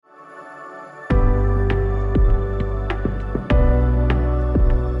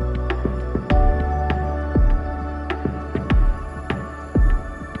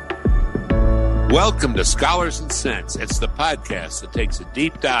Welcome to Scholars and Sense. It's the podcast that takes a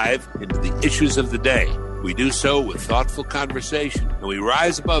deep dive into the issues of the day. We do so with thoughtful conversation, and we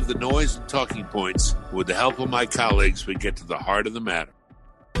rise above the noise and talking points. With the help of my colleagues, we get to the heart of the matter.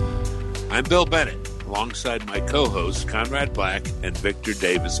 I'm Bill Bennett, alongside my co-hosts, Conrad Black and Victor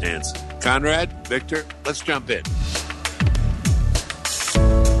Davis Hanson. Conrad, Victor, let's jump in.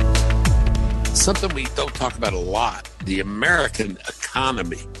 Something we don't talk about a lot, the American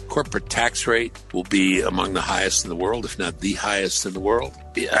economy. Corporate tax rate will be among the highest in the world, if not the highest in the world.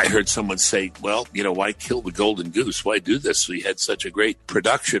 I heard someone say, well, why kill the golden goose? Why do this? We had such a great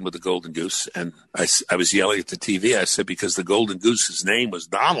production with the golden goose. And I was yelling at the TV. I said, because the golden goose's name was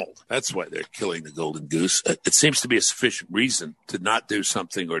Donald. That's why they're killing the golden goose. It seems to be a sufficient reason to not do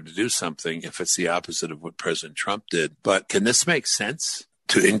something or to do something if it's the opposite of what President Trump did. But can this make sense?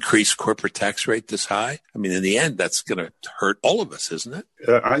 To increase corporate tax rate this high? I mean, in the end, that's going to hurt all of us, isn't it?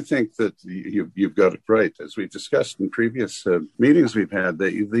 I think that you've got it right. As we've discussed in previous meetings we've had,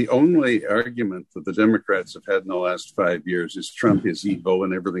 the only argument that the Democrats have had in the last 5 years is Trump is evil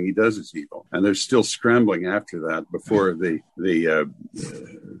and everything he does is evil. And they're still scrambling after that before the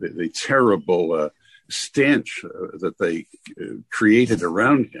terrible stench that they created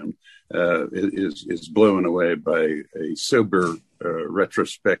around him is blown away by a sober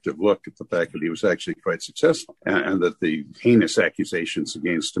retrospective look at the fact that he was actually quite successful, and that the heinous accusations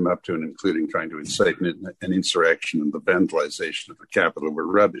against him up to and including trying to incite an insurrection and the vandalization of the Capitol were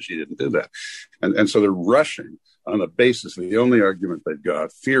rubbish. He didn't do that. And so they're rushing on the basis of the only argument they've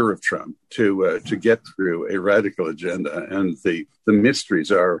got, fear of Trump, to get through a radical agenda. And the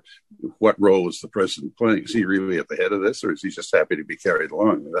mysteries are, what role is the president playing? Is he really at the head of this, or is he just happy to be carried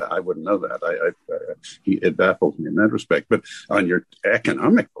along? I wouldn't know that. It baffles me in that respect. But on your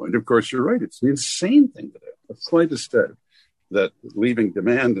economic point, of course, you're right. It's an insane thing to do. The slightest step that leaving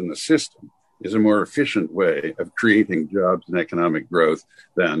demand in the system is a more efficient way of creating jobs and economic growth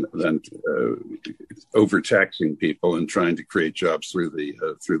than overtaxing people and trying to create jobs through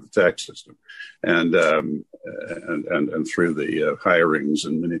the tax system, and through the hirings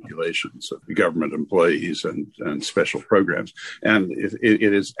and manipulations of the government employees and special programs. And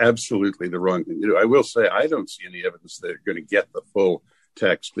it is absolutely the wrong thing to do. I will say I don't see any evidence that they're going to get the full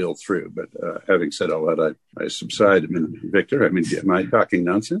tax bill through. But having said all that, I subside. Victor, am I talking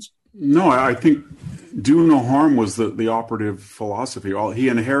nonsense? No, I think do no harm was the operative philosophy. He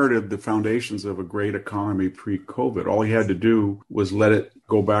inherited the foundations of a great economy pre-COVID. All he had to do was let it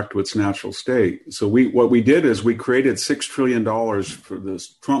go back to its natural state. So what we did is we created $6 trillion for this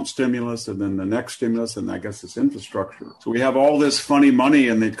Trump stimulus and then the next stimulus and I guess this infrastructure. So we have all this funny money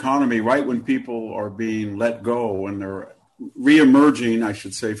in the economy right when people are being let go and they're reemerging, I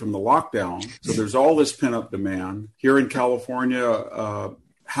should say, from the lockdown. So there's all this pent-up demand. Here in California,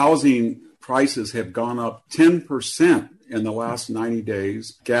 housing prices have gone up 10% in the last 90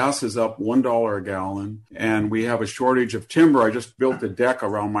 days. Gas is up $1 a gallon, and we have a shortage of timber. I just built a deck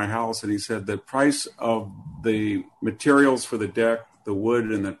around my house, and he said the price of the materials for the deck, the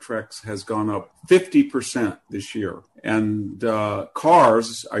wood and the Trex, has gone up 50% this year. And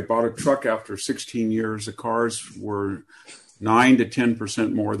cars, I bought a truck after 16 years. The cars were 9 to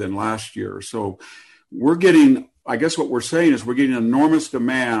 10% more than last year. So we're getting, I guess what we're saying is we're getting enormous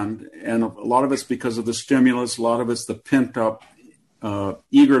demand, and a lot of it's because of the stimulus. A lot of it's the pent-up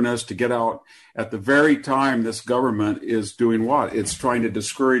eagerness to get out at the very time this government is doing what? It's trying to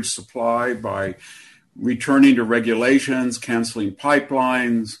discourage supply by returning to regulations, canceling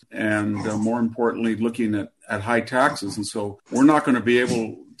pipelines, and more importantly, looking at high taxes. And so we're not going to be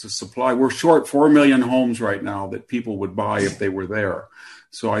able to supply. We're short 4 million homes right now that people would buy if they were there.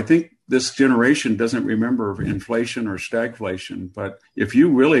 So I think this generation doesn't remember inflation or stagflation. But if you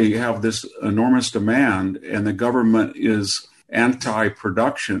really have this enormous demand and the government is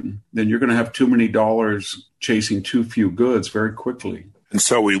anti-production, then you're going to have too many dollars chasing too few goods very quickly. And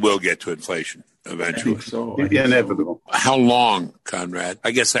so we will get to inflation eventually. I think so. Inevitable. How long, Conrad?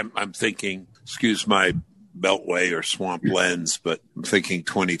 I guess I'm thinking, excuse my beltway or swamp lens, but I'm thinking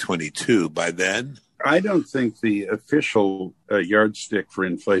 2022. By then? I don't think the official yardstick for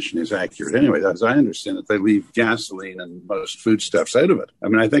inflation is accurate. Anyway, as I understand it, they leave gasoline and most foodstuffs out of it. I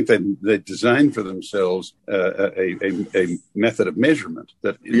mean, I think they designed for themselves a method of measurement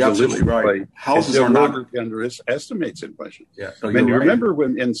that absolutely right. Houses are not underestimates inflation. Yeah, I mean, you remember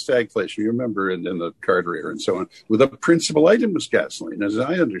when in stagflation, you remember in the Carter era and so on, well, the principal item was gasoline. As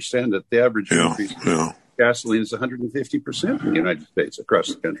I understand it, the average increase. Gasoline is 150% in the United States across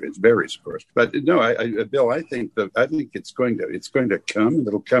the country. It varies, of course, but no, Bill, I think it's going to come.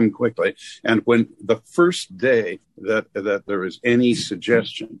 It'll come quickly. And when the first day that there is any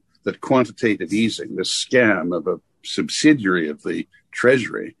suggestion that quantitative easing, this scam of a subsidiary of the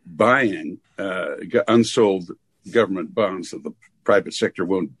Treasury buying unsold government bonds that the private sector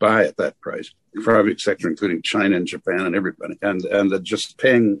won't buy at that price, private sector including China and Japan and everybody, and just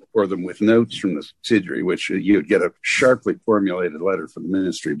paying for them with notes from the subsidiary, which you'd get a sharply formulated letter from the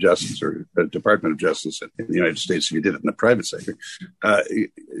Ministry of Justice or the Department of Justice in the United States if you did it in the private sector. As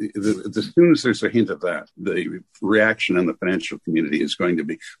soon as there's a hint of that, the reaction in the financial community is going to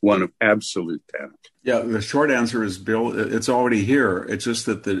be one of absolute panic. Yeah, the short answer is, Bill, it's already here. It's just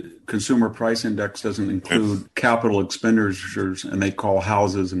that the consumer price index doesn't include capital expenditures, and they call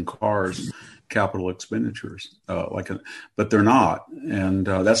houses and cars capital expenditures, but they're not. And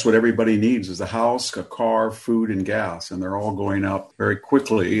that's what everybody needs is a house, a car, food, and gas. And they're all going up very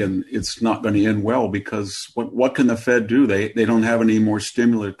quickly. And it's not going to end well because what can the Fed do? They don't have any more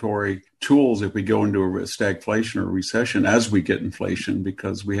stimulatory tools if we go into a stagflation or recession as we get inflation,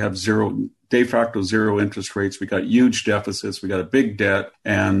 because we have de facto zero interest rates. We got huge deficits. We got a big debt,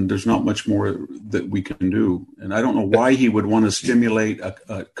 and there's not much more that we can do. And I don't know why he would want to stimulate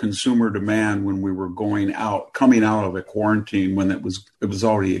a consumer demand when we were coming out of a quarantine when it was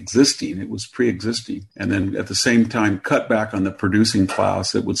already existing. It was pre-existing. And then at the same time, cut back on the producing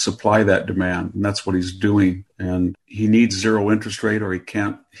class that would supply that demand. And that's what he's doing. And he needs zero interest rate, or he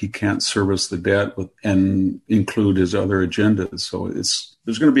can't service the debt and include his other agendas. So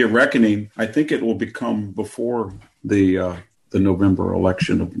there's going to be a reckoning. I think it will become before the November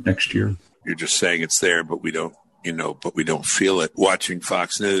election of next year. You're just saying it's there, but we don't feel it. Watching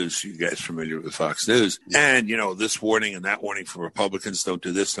Fox News, you guys familiar with Fox News, and this warning and that warning from Republicans, don't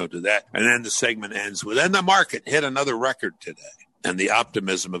do this, don't do that. And then the segment ends with, and the market hit another record today. And the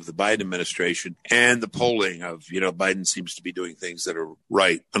optimism of the Biden administration and the polling of, Biden seems to be doing things that are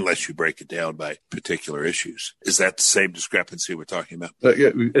right, unless you break it down by particular issues. Is that the same discrepancy we're talking about?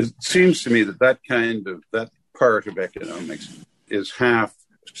 It seems to me that part of economics is half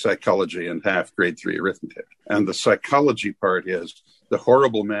psychology and half grade 3 arithmetic. And the psychology part is the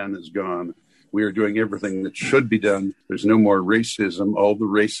horrible man is gone. We are doing everything that should be done. There's no more racism. All the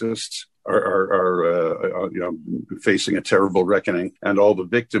racists are facing a terrible reckoning, and all the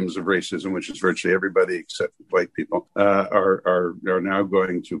victims of racism, which is virtually everybody except white people, are now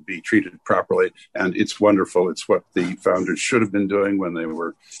going to be treated properly. And it's wonderful. It's what the founders should have been doing when they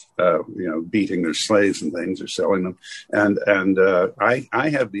were, beating their slaves and things or selling them. And I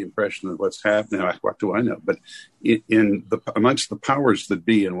have the impression that what's happening. What do I know? But amongst the powers that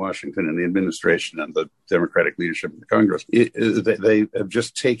be in Washington and the administration and the Democratic leadership in the Congress, they have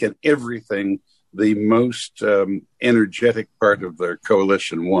just taken everything the most energetic part of their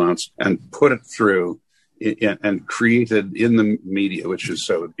coalition wants and put it through and created in the media, which is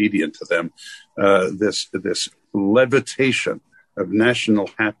so obedient to them, this levitation of national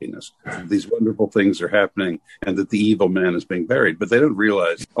happiness. These wonderful things are happening and that the evil man is being buried. But they don't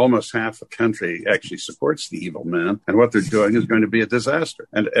realize almost half the country actually supports the evil man. And what they're doing is going to be a disaster.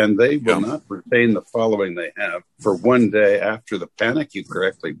 And they will not retain the following they have for one day after the panic you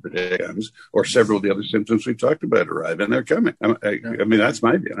correctly predict or several of the other symptoms we talked about arrive. And they're coming. I mean, that's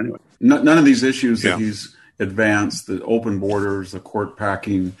my view anyway. None of these issues that he's advanced, the open borders, the court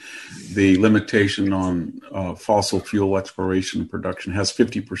packing, the limitation on fossil fuel exploration and production has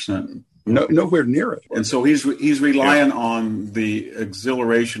 50%. Nowhere near it. And so he's relying on the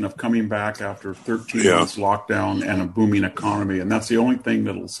exhilaration of coming back after 13 months lockdown and a booming economy. And that's the only thing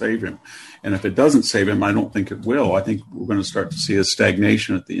that'll save him. And if it doesn't save him, I don't think it will. I think we're going to start to see a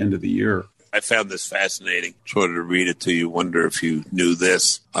stagnation at the end of the year. I found this fascinating. Just wanted to read it to you. Wonder if you knew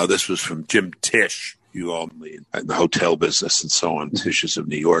this. This was from Jim Tisch. You all in the hotel business and so on, Tisch's of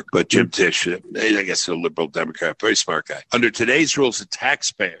New York. But Jim Tisch, I guess a liberal Democrat, very smart guy. Under today's rules, a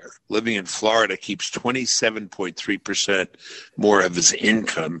taxpayer living in Florida keeps 27.3% more of his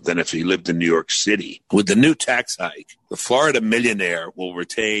income than if he lived in New York City. With the new tax hike, the Florida millionaire will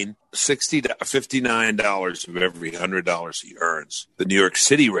retain $59 of every $100 he earns. The New York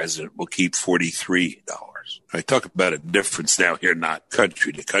City resident will keep $43. I talk about a difference now here, not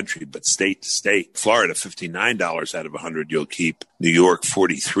country to country, but state to state. Florida, $59 out of 100 you'll keep. New York,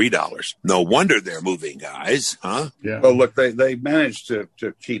 $43. No wonder they're moving, guys, huh? Yeah. Well, look, they managed to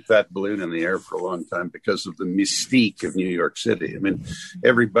keep that balloon in the air for a long time because of the mystique of New York City. I mean,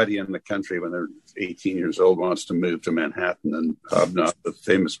 everybody in the country, when they're 18 years old, wants to move to Manhattan and hobnob with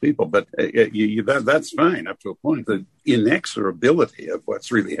famous people. But that's fine up to a point. The inexorability of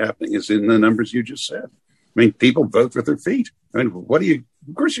what's really happening is in the numbers you just said. I mean, people vote with their feet. I mean,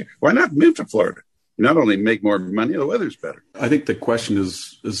 why not move to Florida? You not only make more money, the weather's better. I think the question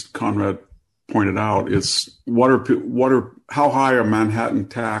is Conrad pointed out, it's how high are Manhattan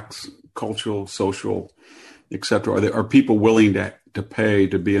tax, cultural, social, etc. Are people willing to pay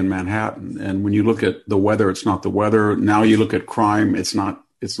to be in Manhattan? And when you look at the weather, it's not the weather. Now you look at crime, it's not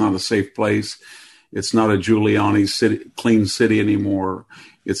a safe place. It's not a Giuliani clean city anymore.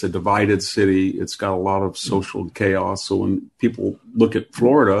 It's a divided city. It's got a lot of social chaos. So when people look at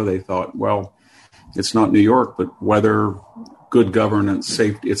Florida, they thought, well, it's not New York, but weather, good governance,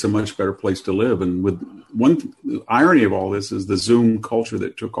 safety, it's a much better place to live. And with the irony of all this is the Zoom culture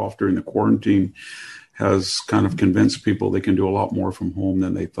that took off during the quarantine has kind of convinced people they can do a lot more from home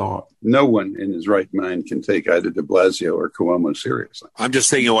than they thought. No one in his right mind can take either de Blasio or Cuomo seriously. I'm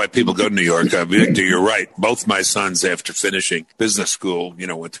just thinking why people go to New York. Victor, you're right. Both my sons, after finishing business school,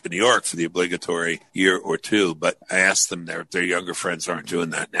 went to New York for the obligatory year or two. But I asked them, their younger friends aren't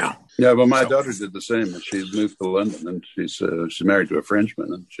doing that now. Yeah, well, my daughter did the same. She moved to London, and she's married to a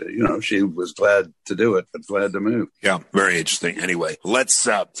Frenchman, and she was glad to do it, but glad to move. Yeah, very interesting. Anyway, let's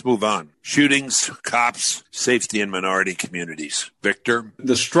move on. Shootings, cops, safety in minority communities. Victor?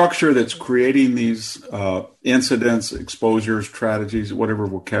 The structure that's creating these incidents, exposures, tragedies, whatever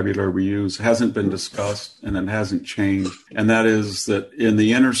vocabulary we use, hasn't been discussed and it hasn't changed. And that is that in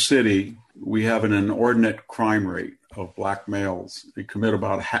the inner city, we have an inordinate crime rate of Black males. They commit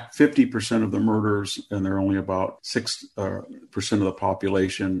about 50% of the murders, and they're only about 6% of the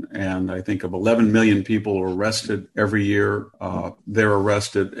population. And I think of 11 million people are arrested every year. They're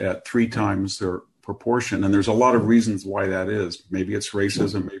arrested at 3 times their proportion. And there's a lot of reasons why that is. Maybe it's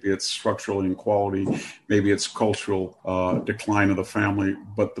racism, maybe it's structural inequality, maybe it's cultural decline of the family.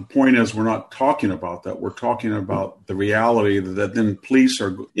 But the point is, we're not talking about that. We're talking about the reality that then police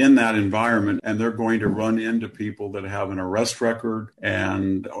are in that environment and they're going to run into people that have an arrest record,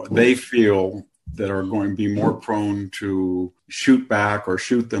 and they feel that are going to be more prone to shoot back or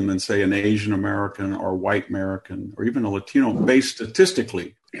shoot them than, say, an Asian American or white American or even a Latino, based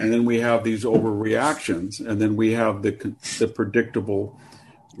statistically. And then we have these overreactions, and then we have the predictable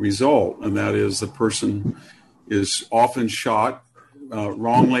result, and that is the person is often shot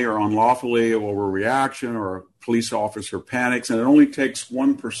wrongly or unlawfully, overreaction, or a police officer panics, and it only takes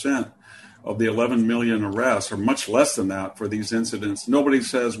 1% of the 11 million arrests, or much less than that, for these incidents. Nobody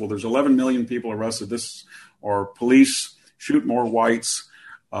says, well, there's 11 million people arrested, or police shoot more whites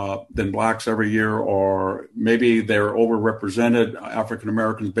than blacks every year, or maybe they're overrepresented, African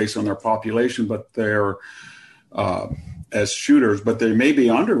Americans, based on their population, but they're as shooters, but they may be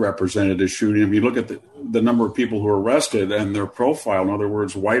underrepresented as shooting. If you look at the number of people who are arrested and their profile, in other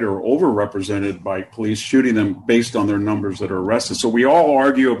words, white are overrepresented by police shooting them based on their numbers that are arrested. So we all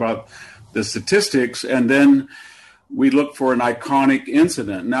argue about the statistics, and then we look for an iconic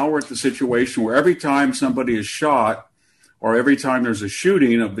incident. Now we're at the situation where every time somebody is shot, or every time there's a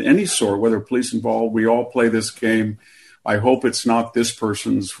shooting of any sort, whether police involved, we all play this game. I hope it's not this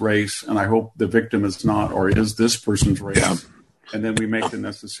person's race, and I hope the victim is not or is this person's race. Yeah. And then we make the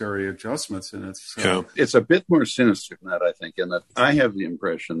necessary adjustments, and it's a bit more sinister than that, I think, in that I have the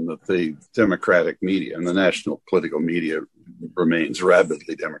impression that the Democratic media and the national political media remains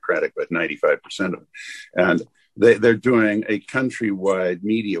rabidly Democratic, but 95% of it. And they're doing a countrywide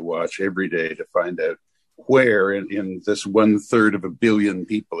media watch every day to find out where in this 1/3 of a billion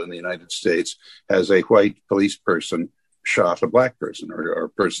people in the United States has a white police person shot a black person, or a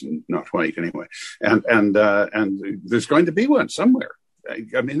person not white anyway. And there's going to be one somewhere.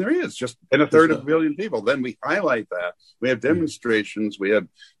 I mean, there is, just in 1/3 of a billion people. Then we highlight that. We have demonstrations. We have,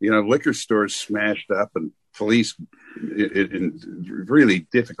 liquor stores smashed up and police in really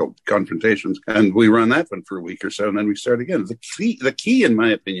difficult confrontations. And we run that one for a week or so, and then we start again. The key, in my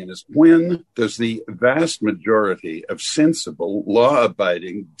opinion, is when does the vast majority of sensible,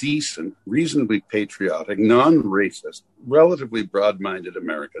 law-abiding, decent, reasonably patriotic, non-racist, relatively broad-minded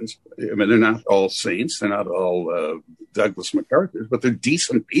Americans, I mean, they're not all saints, they're not all Douglas MacArthur's, but they're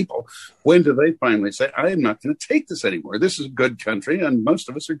decent people. When do they finally say, I am not going to take this anymore? This is a good country, and most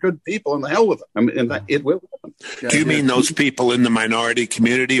of us are good people, and the hell with them. I mean, and that, it will happen. Do you mean those people in the minority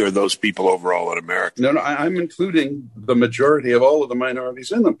community, or those people overall in America? No, I'm including the majority of all of the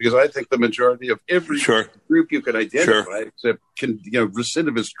minorities in them, because I think the majority of every group you could identify, except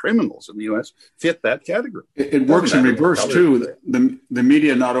recidivist criminals in the U.S., fit that category. It works in reverse, too. The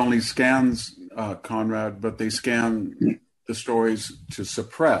media not only scans, Conrad, but they scan the stories to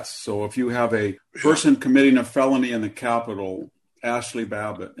suppress. So if you have a person committing a felony in the Capitol, Ashley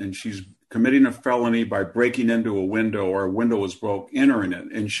Babbitt, and she's committing a felony by breaking into a window, or a window was broke, entering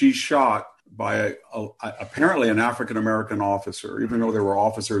it, and she's shot by apparently an African-American officer, even though there were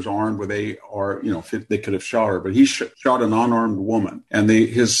officers armed with they could have shot her, but he shot an unarmed woman. And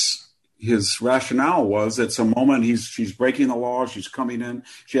his his rationale was it's a moment she's breaking the law, she's coming in,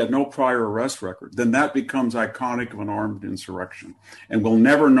 she had no prior arrest record. Then that becomes iconic of an armed insurrection. And we'll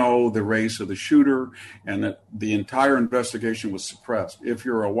never know the race of the shooter, and that the entire investigation was suppressed. If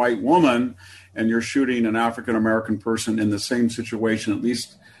you're a white woman and you're shooting an African-American person in the same situation, at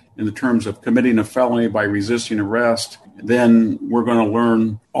least in the terms of committing a felony by resisting arrest, then we're going to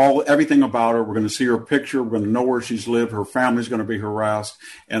learn everything about her. We're going to see her picture. We're going to know where she's lived. Her family's going to be harassed.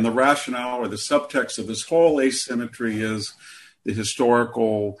 And the rationale or the subtext of this whole asymmetry is the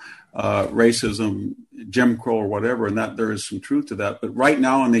historical racism, Jim Crow or whatever, and that there is some truth to that. But right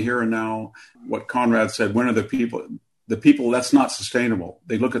now, in the here and now, what Conrad said, when are the people, that's not sustainable.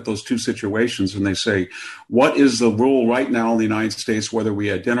 They look at those two situations and they say, what is the rule right now in the United States, whether we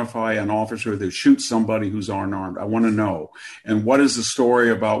identify an officer that shoots somebody who's unarmed? I want to know. And what is the story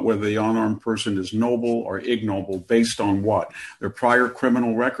about whether the unarmed person is noble or ignoble based on what? Their prior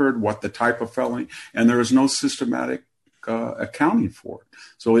criminal record, what the type of felony? And there is no systematic accounting for it.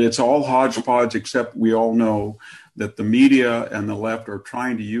 So it's all hodgepodge, except we all know that the media and the left are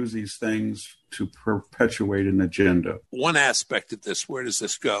trying to use these things to perpetuate an agenda. One aspect of this, where does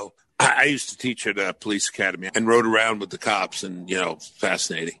this go? I used to teach at a police academy and rode around with the cops, and,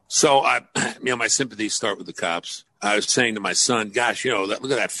 fascinating. So, my sympathies start with the cops. I was saying to my son, gosh, look at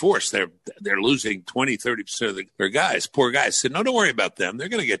that force. They're losing 20, 30% of their guys, poor guys. I said, no, don't worry about them. They're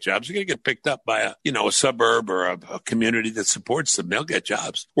going to get jobs. They're going to get picked up by a suburb or a community that supports them. They'll get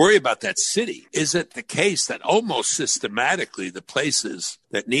jobs. Worry about that city. Is it the case that almost systematically the places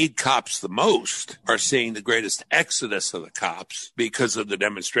that need cops the most are seeing the greatest exodus of the cops because of the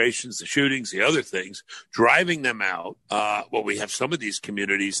demonstrations, the shootings, the other things, driving them out? We have some of these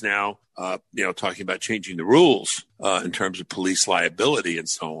communities now, talking about changing the rules in terms of police liability and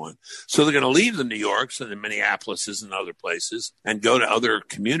so on. So they're going to leave the New Yorks and the Minneapolises and other places and go to other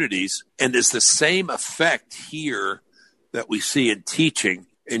communities. And there's the same effect here that we see in teaching.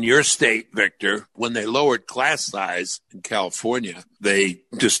 In your state, Victor, when they lowered class size in California, they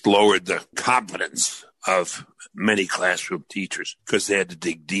just lowered the competence of many classroom teachers because they had to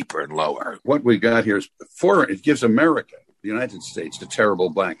dig deeper and lower. What we got here is it gives America, the United States, a terrible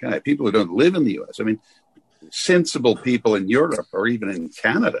black eye. People who don't live in the U.S., sensible people in Europe or even in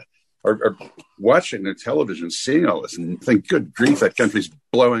Canada are watching their television, seeing all this and think, good grief, that country's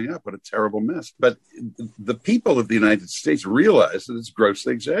blowing up. What a terrible mess. But the people of the United States realize that it's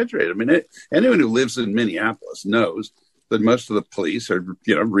grossly exaggerated. Anyone who lives in Minneapolis knows that most of the police are,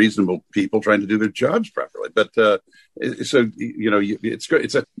 reasonable people trying to do their jobs properly. But it's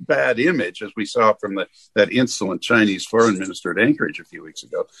a bad image, as we saw from that insolent Chinese foreign minister at Anchorage a few weeks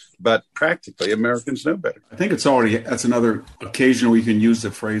ago. But practically, Americans know better. I think that's another occasion where you can use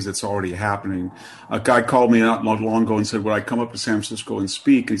the phrase "it's already happening." A guy called me not long ago and said, "Would I come up to San Francisco and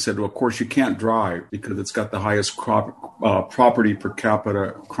speak?" And he said, "Well, of course you can't drive because it's got the highest property per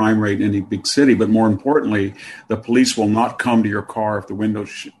capita crime rate in any big city. But more importantly, the police will not come to your car if the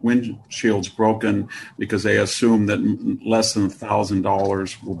windshield's broken because they assume that less than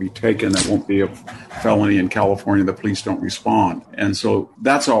 $1,000 will be taken. That won't be a felony in California. The police don't respond." And so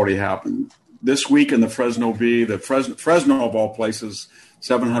that's already happened. This week in the Fresno Bee, Fresno of all places,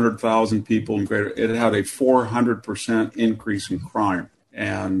 700,000 people in greater, it had a 400% increase in crime.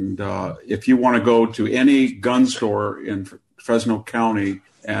 And if you want to go to any gun store in Fresno County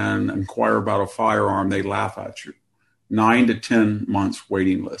and inquire about a firearm, they laugh at you. 9 to 10 months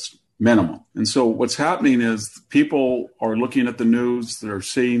waiting list, minimum. And so what's happening is people are looking at the news, they're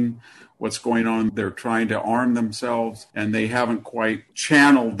seeing what's going on, they're trying to arm themselves, and they haven't quite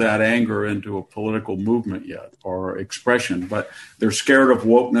channeled that anger into a political movement yet or expression, but they're scared of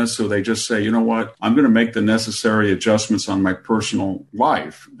wokeness, so they just say, you know what, I'm going to make the necessary adjustments on my personal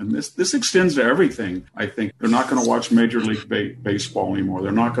life. And this extends to everything. I think they're not going to watch Major League Baseball anymore.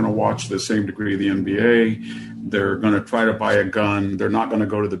 They're not going to watch the same degree of the NBA. They're going to try to buy a gun. They're not going to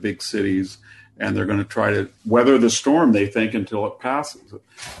go to the big cities, and they're going to try to weather the storm, they think, until it passes.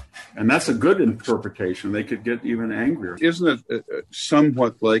 And that's a good interpretation. They could get even angrier. Isn't it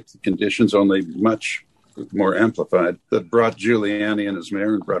somewhat like the conditions, only much more amplified, that brought Giuliani in as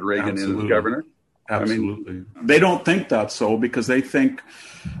mayor and brought Reagan in as governor? Absolutely. They don't think that's so because they think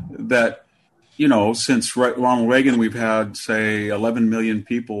that, since Ronald Reagan, we've had, say, 11 million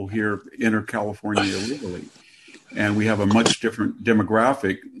people here enter California illegally. And we have a much different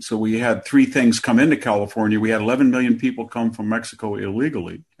demographic. So we had three things come into California. We had 11 million people come from Mexico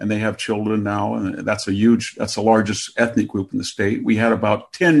illegally, and they have children now. And that's the largest ethnic group in the state. We had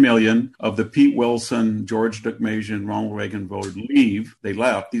about 10 million of the Pete Wilson, George Deukmejian, Ronald Reagan voted leave. They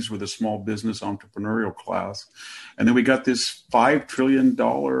left. These were the small business entrepreneurial class. And then we got this $5 trillion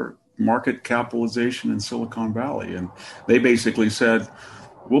market capitalization in Silicon Valley. And they basically said,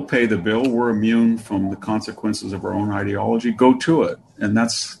 we'll pay the bill. We're immune from the consequences of our own ideology. Go to it. And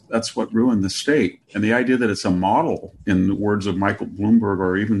that's what ruined the state. And the idea that it's a model, in the words of Michael Bloomberg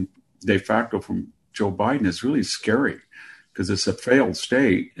or even de facto from Joe Biden, is really scary, because it's a failed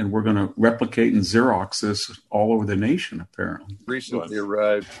state, and we're going to replicate and Xerox this all over the nation, apparently. Recently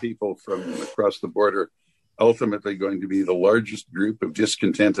arrived people from across the border, ultimately going to be the largest group of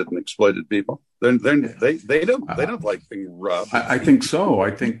discontented and exploited people. They don't like being robbed. I think so.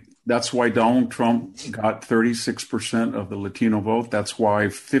 I think that's why Donald Trump got 36% of the Latino vote. That's why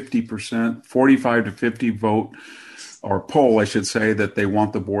 50%, 45 to 50 vote, or poll, I should say, that they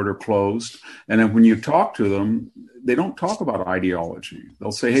want the border closed. And then when you talk to them, they don't talk about ideology.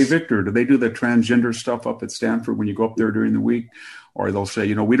 They'll say, hey, Victor, do they do the transgender stuff up at Stanford when you go up there during the week? Or they'll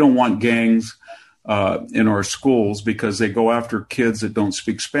say, we don't want gangs in our schools because they go after kids that don't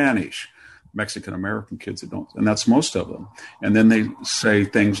speak Spanish, Mexican-American kids that don't, and that's most of them. And then they say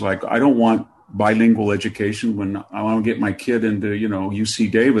things like, I don't want bilingual education when I want to get my kid into,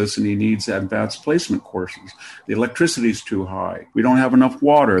 UC Davis and he needs advanced placement courses. The electricity is too high. We don't have enough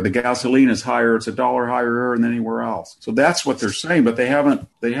water. The gasoline is higher. It's $1 higher than anywhere else. So that's what they're saying, but they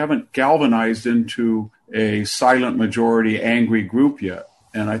haven't galvanized into a silent majority angry group yet.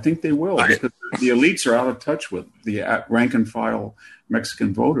 And I think they will, because the elites are out of touch with the rank and file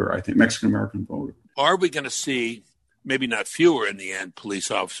Mexican voter, I think, Mexican-American voter. Are we going to see, maybe not fewer in the end,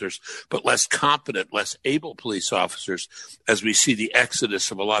 police officers, but less competent, less able police officers, as we see the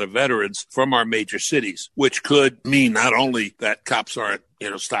exodus of a lot of veterans from our major cities, which could mean not only that cops aren't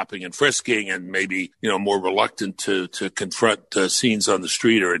stopping and frisking and maybe, more reluctant to confront scenes on the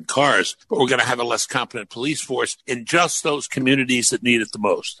street or in cars, but we're going to have a less competent police force in just those communities that need it the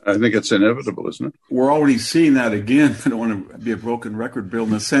most. I think it's inevitable, isn't it? We're already seeing that again. I don't want to be a broken record, Bill,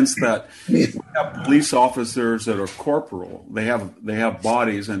 in the sense that we have police officers that are corporal. They have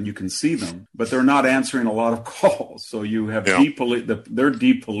bodies and you can see them, but they're not answering a lot of calls. So you have they're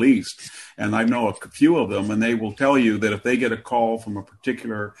depoliced. And I know a few of them, and they will tell you that if they get a call from a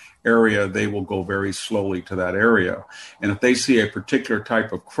particular area, they will go very slowly to that area. And if they see a particular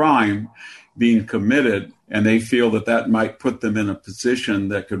type of crime being committed and they feel that might put them in a position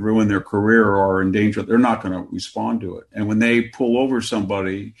that could ruin their career or endanger, they're not going to respond to it. And when they pull over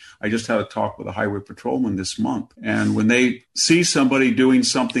somebody, I just had a talk with a highway patrolman this month. And when they see somebody doing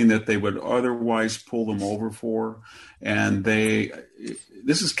something that they would otherwise pull them over for, and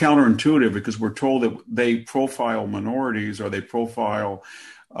this is counterintuitive because we're told that they profile minorities or they profile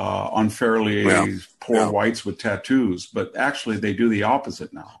unfairly poor whites with tattoos, but actually they do the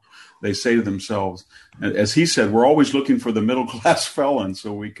opposite now. They say to themselves, as he said, we're always looking for the middle class felon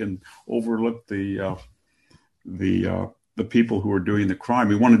so we can overlook the people who are doing the crime.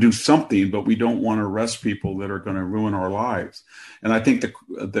 We want to do something, but we don't want to arrest people that are going to ruin our lives. And I think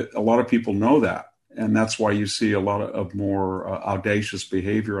that a lot of people know that. And that's why you see a lot of more audacious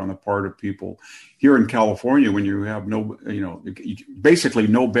behavior on the part of people here in California when you have basically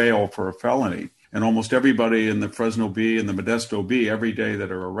no bail for a felony. And almost everybody in the Fresno B and the Modesto B, every day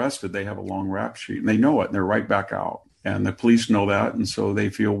that are arrested, they have a long rap sheet. And they know it, and they're right back out. And the police know that. And so they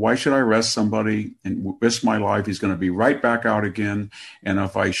feel, why should I arrest somebody and risk my life? He's going to be right back out again. And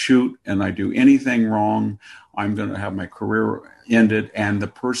if I shoot and I do anything wrong, I'm going to have my career ended. And the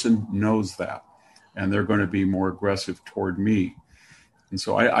person knows that. And they're going to be more aggressive toward me. And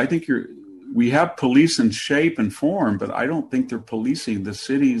so I think we have police in shape and form, but I don't think they're policing the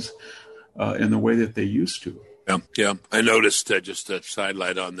cities in the way that they used to. Yeah. I noticed, just a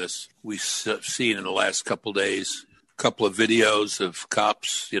sidelight on this, we've seen in the last couple of days, a couple of videos of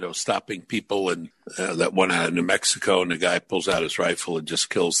cops, stopping people, and that one out of New Mexico, and the guy pulls out his rifle and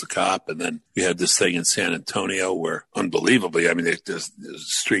just kills the cop. And then we had this thing in San Antonio where, unbelievably, there's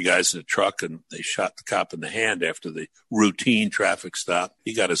three guys in a truck and they shot the cop in the hand after the routine traffic stop.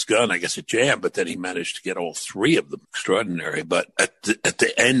 He got his gun, I guess it jammed, but then he managed to get all three of them. Extraordinary. But at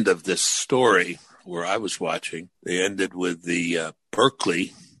the end of this story where I was watching, they ended with the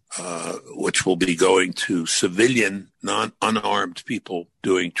Berkeley, which will be going to civilian, unarmed people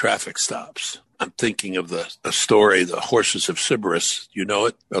doing traffic stops. I'm thinking of a story, The Horses of Sybaris. You know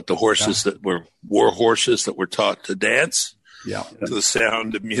it? About the horses that were war horses that were taught to dance to the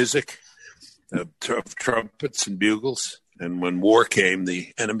sound of music, of trumpets and bugles. And when war came,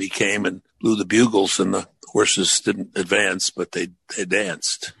 the enemy came and blew the bugles, and the horses didn't advance, but they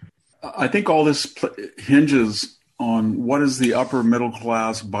danced. I think all this hinges on what does the upper middle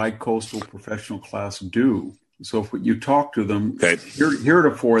class, bi-coastal professional class do? So if you talk to them,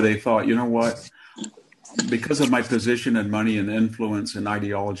 heretofore they thought, you know what, because of my position and money and influence and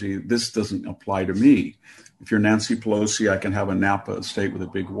ideology, this doesn't apply to me. If you're Nancy Pelosi, I can have a Napa estate with a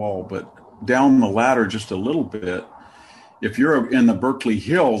big wall. But down the ladder just a little bit, if you're in the Berkeley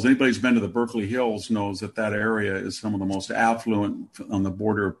Hills, anybody who's been to the Berkeley Hills knows that that area is some of the most affluent on the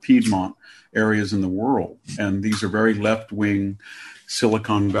border of Piedmont areas in the world. And these are very left-wing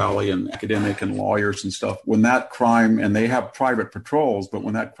Silicon Valley and academic and lawyers and stuff. When that crime, and they have private patrols, but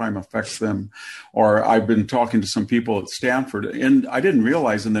when that crime affects them, or I've been talking to some people at Stanford, and I didn't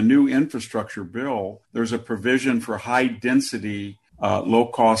realize in the new infrastructure bill, there's a provision for high density,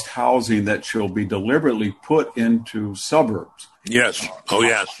 low-cost housing that shall be deliberately put into suburbs. Yes. Oh,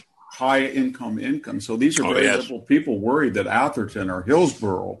 yes. High income. So these are very liberal people worried that Atherton or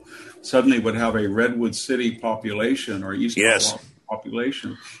Hillsborough suddenly would have a Redwood City population or East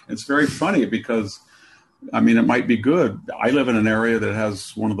population. It's very funny because, I mean, it might be good. I live in an area that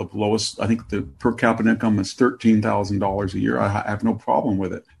has one of the lowest, I think the per capita income is $13,000 a year. I have no problem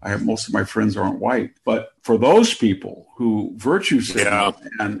with it. Most of my friends aren't white. But for those people who virtue signal,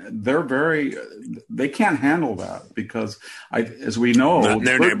 and they can't handle that because, as we know, not in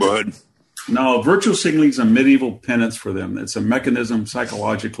their neighborhood. No, virtue signaling is a medieval penance for them. It's a mechanism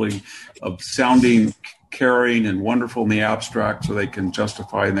psychologically of sounding caring and wonderful in the abstract so they can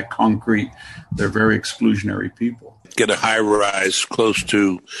justify in the concrete. They're very exclusionary people. Get a high rise close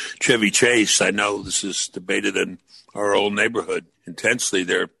to Chevy Chase. I know this is debated in our old neighborhood intensely.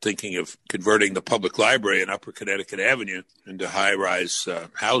 They're thinking of converting the public library in Upper Connecticut Avenue into high-rise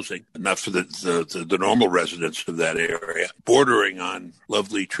housing, not for the normal residents of that area, bordering on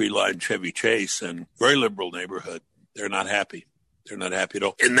lovely tree-lined Chevy Chase and very liberal neighborhood. They're not happy. They're not happy at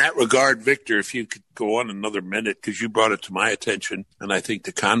all. In that regard, Victor, if you could go on another minute, because you brought it to my attention, and I think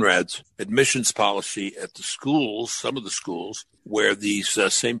to Conrad's, admissions policy at the schools, some of the schools, where these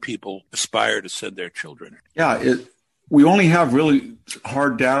same people aspire to send their children. Yeah, we only have really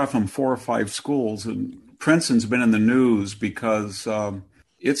hard data from 4 or 5 schools, and Princeton's been in the news because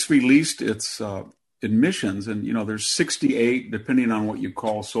it's released its admissions, and there's 68, depending on what you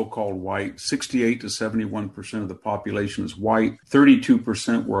call so-called white, 68 to 71% of the population is white.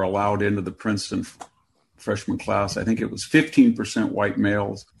 32% were allowed into the Princeton freshman class. I think it was 15% white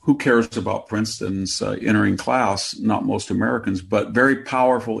males. Who cares about Princeton's entering class? Not most Americans, but very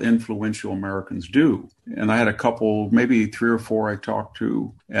powerful, influential Americans do. And I had a couple, maybe 3 or 4 I talked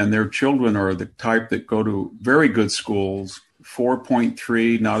to, and their children are the type that go to very good schools,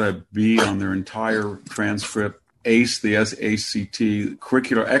 4.3, not a B on their entire transcript. ACE, the SACT,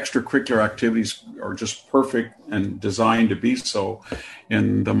 extracurricular activities are just perfect and designed to be so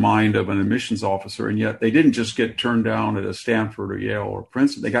in the mind of an admissions officer. And yet they didn't just get turned down at a Stanford or Yale or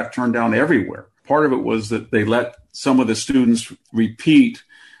Princeton. They got turned down everywhere. Part of it was that they let some of the students repeat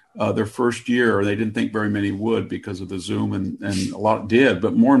their first year. They didn't think very many would because of the Zoom, and a lot did.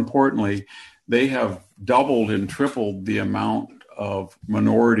 But more importantly, they have doubled and tripled the amount of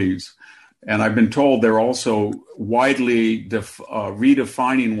minorities. And I've been told they're also widely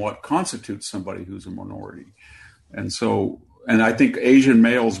redefining what constitutes somebody who's a minority. And I think Asian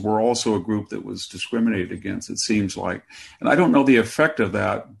males were also a group that was discriminated against, it seems like. And I don't know the effect of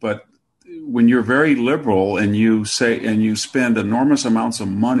that, but when you're very liberal and you spend enormous amounts of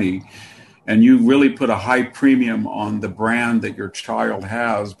money and you really put a high premium on the brand that your child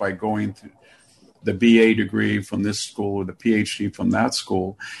has by going to the BA degree from this school or the PhD from that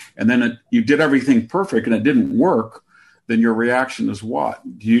school, and then you did everything perfect and it didn't work, then your reaction is what?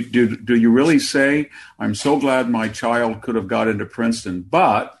 Do you really say, I'm so glad my child could have got into Princeton,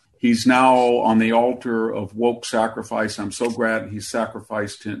 but he's now on the altar of woke sacrifice. I'm so glad he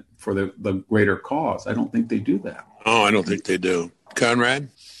sacrificed him for the greater cause. I don't think they do that. Oh, I don't think they do. Conrad?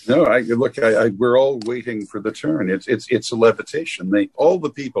 No, we're all waiting for the turn. It's a levitation. All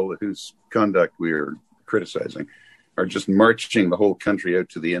the people whose conduct we're criticizing are just marching the whole country out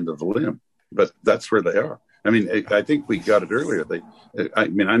to the end of the limb. But that's where they are. I mean, I think we got it earlier.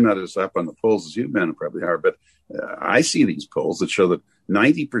 I'm not as up on the polls as you men probably are, but I see these polls that show that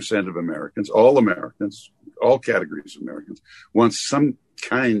 90% of Americans, all categories of Americans, want some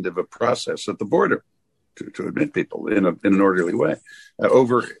kind of a process at the border to admit people in an orderly way.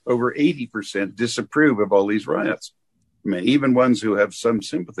 Over 80% disapprove of all these riots. I mean, even ones who have some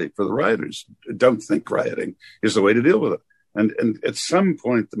sympathy for the rioters don't think rioting is the way to deal with it. And at some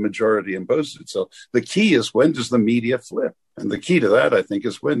point, the majority imposes itself. The key is, when does the media flip? And the key to that, I think,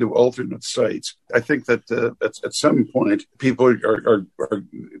 is when do alternate sites. I think that at some point, people are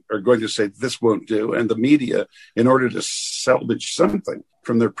going to say this won't do. And the media, in order to salvage something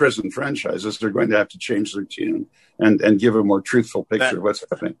from their present franchises, they're going to have to change their tune and give a more truthful picture of what's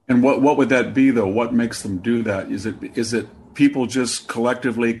happening. And what would that be, though? What makes them do that? Is it people just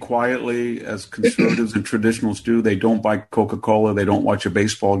collectively, quietly, as conservatives and traditionals do, they don't buy Coca-Cola, they don't watch a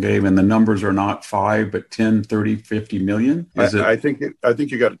baseball game, and the numbers are not 5, but 10, 30, 50 million? I think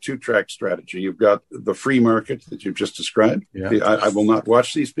you got a two-track strategy. You've got the free market that you've just described. Yeah. I will not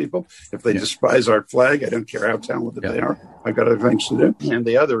watch these people. If they despise our flag, I don't care how talented they are. I've got other things to do. And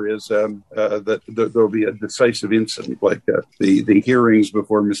the other is that there'll be a decisive incident, like the hearings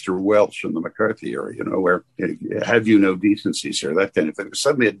before Mr. Welch in the McCarthy era, where have you no decencies here, that kind of thing.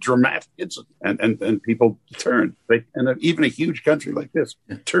 Suddenly a dramatic incident, and people turn. Even a huge country like this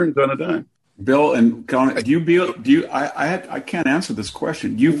turns on a dime. Bill and Colin, I can't answer this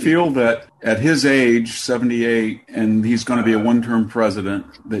question. Do you feel that at his age, 78, and he's going to be a one-term president,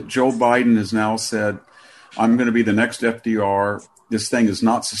 that Joe Biden has now said, I'm going to be the next FDR. This thing is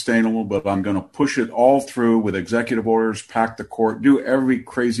not sustainable, but I'm going to push it all through with executive orders, pack the court, do every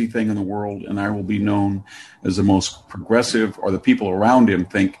crazy thing in the world, and I will be known as the most progressive, or the people around him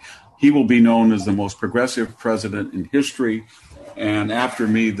think he will be known as the most progressive president in history. And after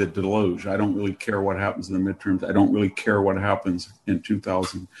me, the deluge. I don't really care what happens in the midterms. I don't really care what happens in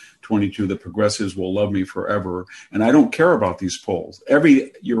 2022. The progressives will love me forever. And I don't care about these polls.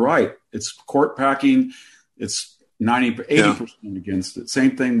 You're right. It's court packing. It's 80% against it.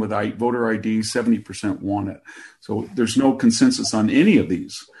 Same thing with voter ID, 70% want it. So there's no consensus on any of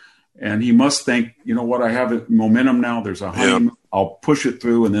these. And he must think, you know what, I have momentum now. There's a honeymoon. I'll push it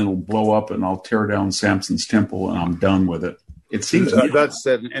through, and then it'll blow up, and I'll tear down Samson's temple, and I'm done with it. It seems that's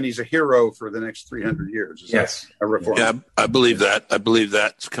said, and he's a hero for the next 300 years. Yes, a reform. Yeah, I believe that. I believe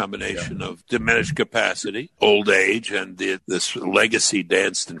that's a combination of diminished capacity, old age, and this legacy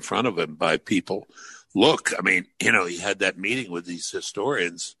danced in front of him by people. Look, I mean, he had that meeting with these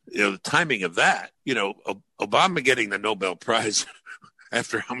historians. The timing of that. Obama getting the Nobel Prize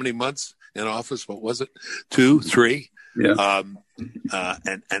after how many months in office? What was it? 2, 3? Yeah.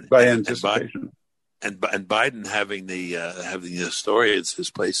 And by anticipation. And Biden having the historians his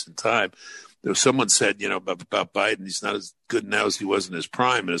place in time. There was someone said, about Biden, he's not as good now as he was in his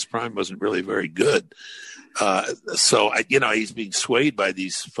prime, and his prime wasn't really very good. So he's being swayed by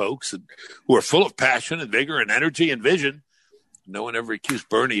these folks who are full of passion and vigor and energy and vision. No one ever accused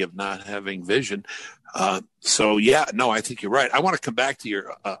Bernie of not having vision. I think you're right. I want to come back to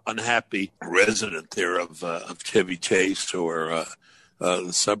your unhappy resident there of Chevy Chase or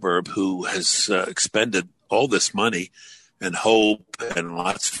the suburb who has expended all this money and hope and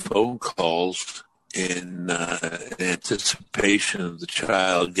lots of phone calls in anticipation of the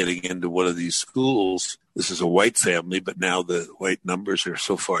child getting into one of these schools. This is a white family, but now the white numbers are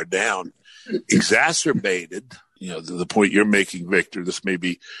so far down, exacerbated. The point you're making, Victor, this may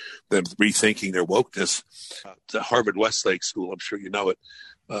be them rethinking their wokeness. The Harvard Westlake School, I'm sure you know it,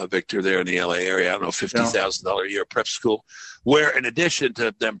 Victor, there in the LA area, I don't know, $50,000 a year prep school, where in addition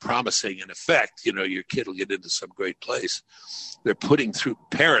to them promising, in effect, your kid will get into some great place, they're putting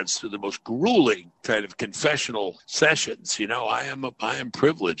parents through the most grueling kind of confessional sessions. I am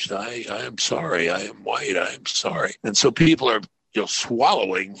privileged. I am sorry. I am white. I am sorry. And so people are,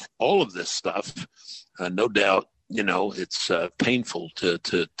 swallowing all of this stuff. No doubt, it's painful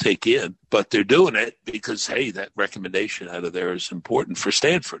to take in, but they're doing it because, hey, that recommendation out of there is important for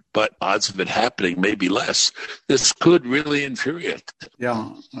Stanford, but odds of it happening may be less. This could really infuriate.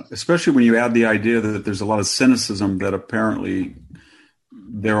 Yeah, especially when you add the idea that there's a lot of cynicism that apparently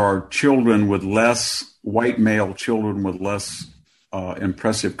there are children with white male children with less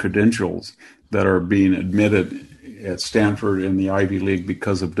impressive credentials that are being admitted at Stanford in the Ivy League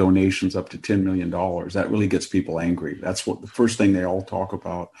because of donations up to $10 million. That really gets people angry. That's what the first thing they all talk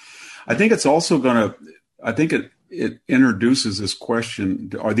about. I think it's also it introduces this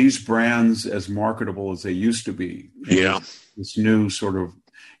question, are these brands as marketable as they used to be? Yeah. This new sort of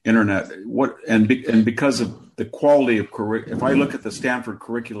internet, and because of the quality of curriculum, if I look at the Stanford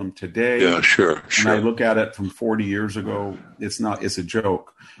curriculum today, yeah, sure. And I look at it from 40 years ago, it's a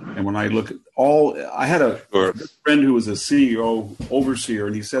joke. And when I look at I had a friend who was a CEO overseer,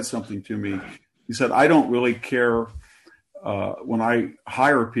 and he said something to me. He said, I don't really care when I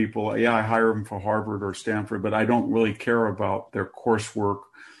hire people. I hire them for Harvard or Stanford, but I don't really care about their coursework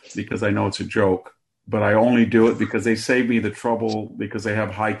because I know it's a joke. but I only do it because they save me the trouble because they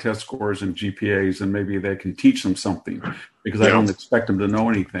have high test scores and GPAs, and maybe they can teach them something because I don't expect them to know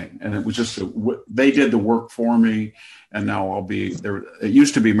anything. And it was just, they did the work for me, and now I'll be there. It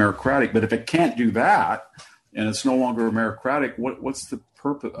used to be meritocratic, but if it can't do that and it's no longer meritocratic, what's the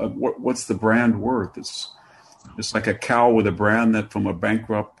purpose? What's the brand worth? It's like a cow with a brand that from a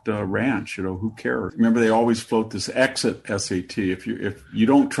bankrupt ranch. Who cares? Remember, they always float this exit SAT. If you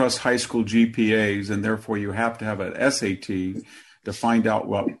don't trust high school GPAs, and therefore you have to have an SAT to find out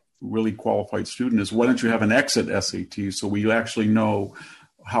what really qualified student is, why don't you have an exit SAT so we actually know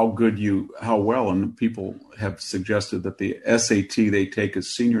how well? And people have suggested that the SAT they take as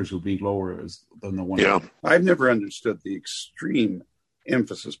seniors will be lower than the one. Yeah, I've never understood the extreme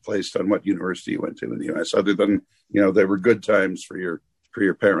emphasis placed on what university you went to in the U.S. other than, there were good times for your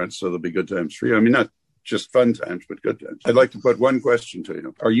parents, so there'll be good times for you. I mean, not just fun times, but good times. I'd like to put one question to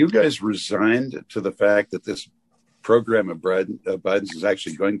you. Are you guys resigned to the fact that this program of Biden's is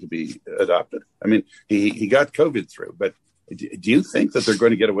actually going to be adopted? I mean, he got COVID through, but do you think that they're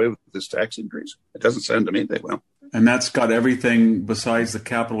going to get away with this tax increase? It doesn't sound to me they will. And that's got everything besides the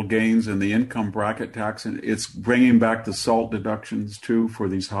capital gains and the income bracket tax. And it's bringing back the SALT deductions, too, for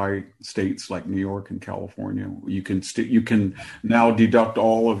these high states like New York and California. You can now deduct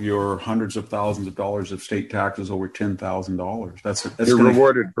all of your hundreds of thousands of dollars of state taxes over $10,000. That's You're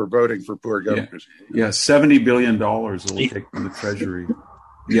rewarded for voting for poor governors. Yeah, $70 billion it will take from the Treasury.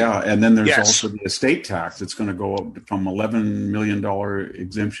 Yeah, and then there's also the estate tax. It's going to go up from $11 million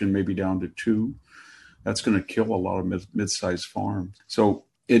exemption maybe down to $2 million. That's going to kill a lot of mid-sized farms. So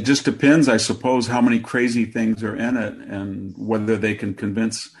it just depends, I suppose, how many crazy things are in it and whether they can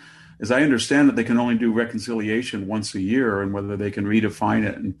convince. As I understand it, they can only do reconciliation once a year, and whether they can redefine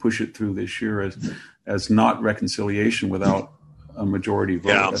it and push it through this year as not reconciliation without a majority vote.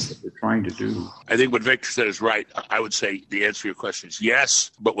 Yeah. That's what they're trying to do. I think what Victor said is right. I would say the answer to your question is yes,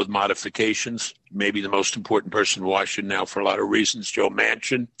 but with modifications. Maybe the most important person in Washington now for a lot of reasons, Joe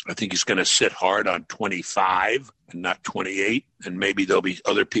Manchin. I think he's going to sit hard on 25 and not 28. And maybe there'll be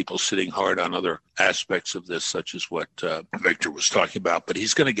other people sitting hard on other aspects of this, such as what Victor was talking about. But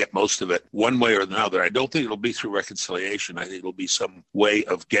he's going to get most of it one way or another. I don't think it'll be through reconciliation. I think it'll be some way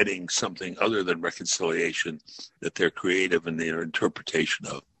of getting something other than reconciliation that they're creative in their interpretation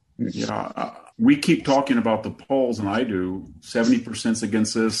of. Yeah, we keep talking about the polls, and I do. 70%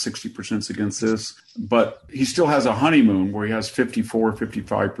 against this, 60% against this. But he still has a honeymoon where he has 54,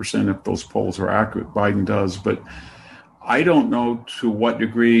 55% if those polls are accurate. Biden does. But I don't know to what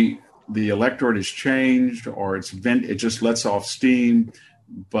degree the electorate has changed or it just lets off steam.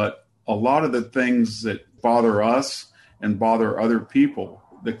 But a lot of the things that bother us and bother other people,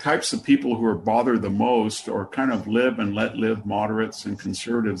 the types of people who are bothered the most are kind of live and let live moderates and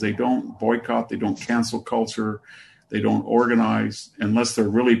conservatives. They don't boycott, they don't cancel culture, they don't organize unless they're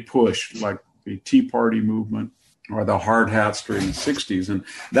really pushed, like the Tea Party movement or the hard hats during the 60s. And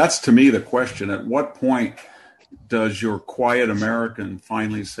that's, to me, the question. At what point does your quiet American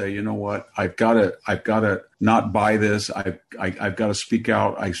finally say, you know what, I've got to not buy this. I've got to speak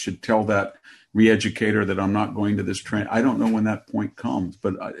out. I should tell that re-educator that I'm not going to this train. I don't know when that point comes,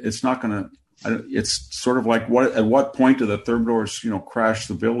 but it's not going to. It's sort of like at what point do the Thermidors, crash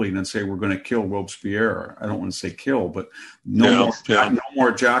the building and say we're going to kill Robespierre? I don't want to say kill, but no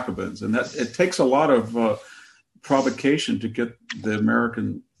more Jacobins, and that it takes a lot of provocation to get the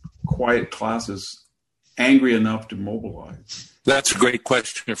American quiet classes angry enough to mobilize. That's a great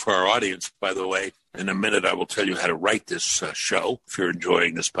question for our audience, by the way. In a minute, I will tell you how to write this show if you're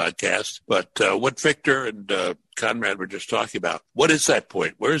enjoying this podcast. But what Victor and Conrad were just talking about, what is that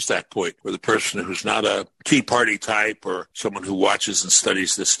point? Where is that point where the person who's not a Tea Party type or someone who watches and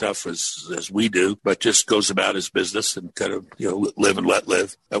studies this stuff as we do, but just goes about his business and kind of, live and let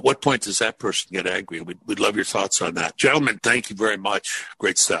live? At what point does that person get angry? We'd love your thoughts on that. Gentlemen, thank you very much.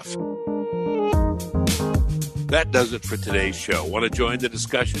 Great stuff. That does it for today's show. Want to join the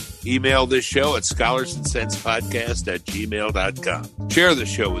discussion? Email this show at scholarsandsenspodcast@gmail.com. Share the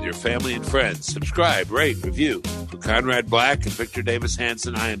show with your family and friends. Subscribe, rate, review. For Conrad Black and Victor Davis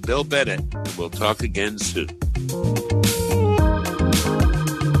Hanson, I am Bill Bennett, and we'll talk again soon.